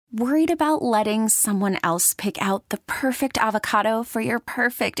Worried about letting someone else pick out the perfect avocado for your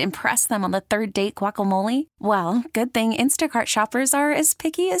perfect impress them on the third date guacamole? Well, good thing Instacart shoppers are as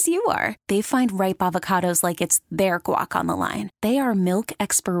picky as you are. They find ripe avocados like it's their guac on the line. They are milk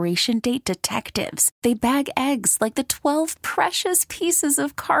expiration date detectives. They bag eggs like the 12 precious pieces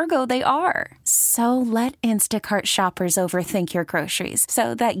of cargo they are. So let Instacart shoppers overthink your groceries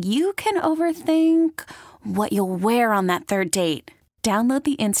so that you can overthink what you'll wear on that third date. Download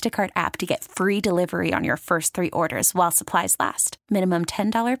the Instacart app to get free delivery on your first 3 orders while supplies last. Minimum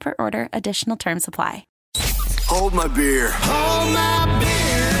 $10 per order. Additional terms apply. Hold my beer. Hold my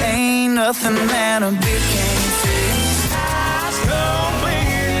beer. Ain't nothing that a beer can't fix. Ice cold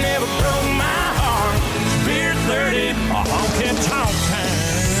beer never broke my heart. Beer 30, a honky tonk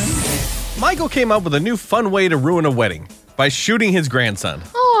time. Michael came up with a new fun way to ruin a wedding by shooting his grandson.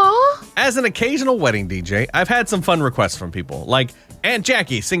 Aww. As an occasional wedding DJ, I've had some fun requests from people, like Aunt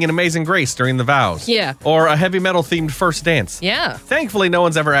Jackie singing Amazing Grace during the vows. Yeah. Or a heavy metal themed first dance. Yeah. Thankfully, no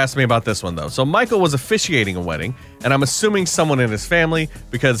one's ever asked me about this one, though. So Michael was officiating a wedding, and I'm assuming someone in his family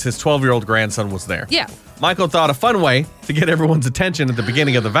because his 12-year-old grandson was there. Yeah. Michael thought a fun way to get everyone's attention at the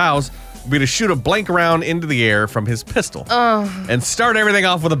beginning of the vows would be to shoot a blank round into the air from his pistol and start everything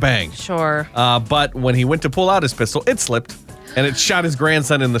off with a bang. Sure. But when he went to pull out his pistol, it slipped, and it shot his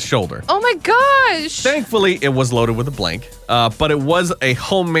grandson in the shoulder. Oh my gosh. Thankfully, it was loaded with a blank, but it was a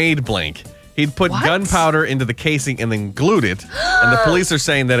homemade blank. He'd put gunpowder into the casing and then glued it, and the police are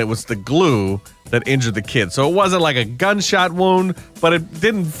saying that it was the glue that injured the kid. So it wasn't like a gunshot wound, but it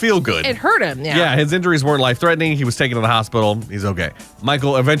didn't feel good. It hurt him, yeah. Yeah, his injuries weren't life-threatening. He was taken to the hospital. He's okay.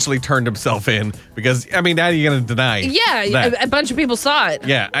 Michael eventually turned himself in because, I mean, now you're going to deny Yeah, a bunch of people saw it.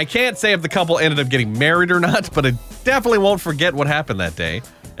 Yeah, I can't say if the couple ended up getting married or not, but I definitely won't forget what happened that day.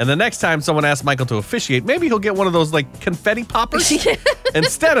 And the next time someone asks Michael to officiate, maybe he'll get one of those, like, confetti poppers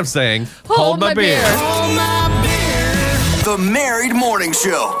instead of saying, hold my beer. Hold my beer. The Married Morning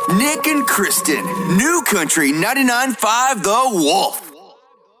Show. Nick and Kristen. New Country 99.5 The Wolf.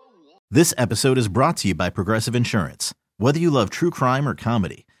 This episode is brought to you by Progressive Insurance. Whether you love true crime or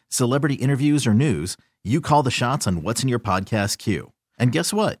comedy, celebrity interviews or news, you call the shots on what's in your podcast queue. And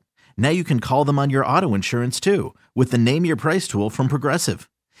guess what? Now you can call them on your auto insurance too with the Name Your Price tool from Progressive.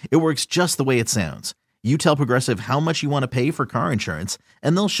 It works just the way it sounds. You tell Progressive how much you want to pay for car insurance,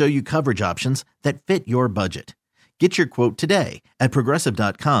 and they'll show you coverage options that fit your budget. Get your quote today at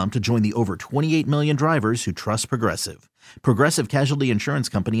Progressive.com to join the over 28 million drivers who trust Progressive. Progressive Casualty Insurance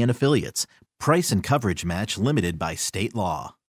Company and Affiliates. Price and coverage match limited by state law.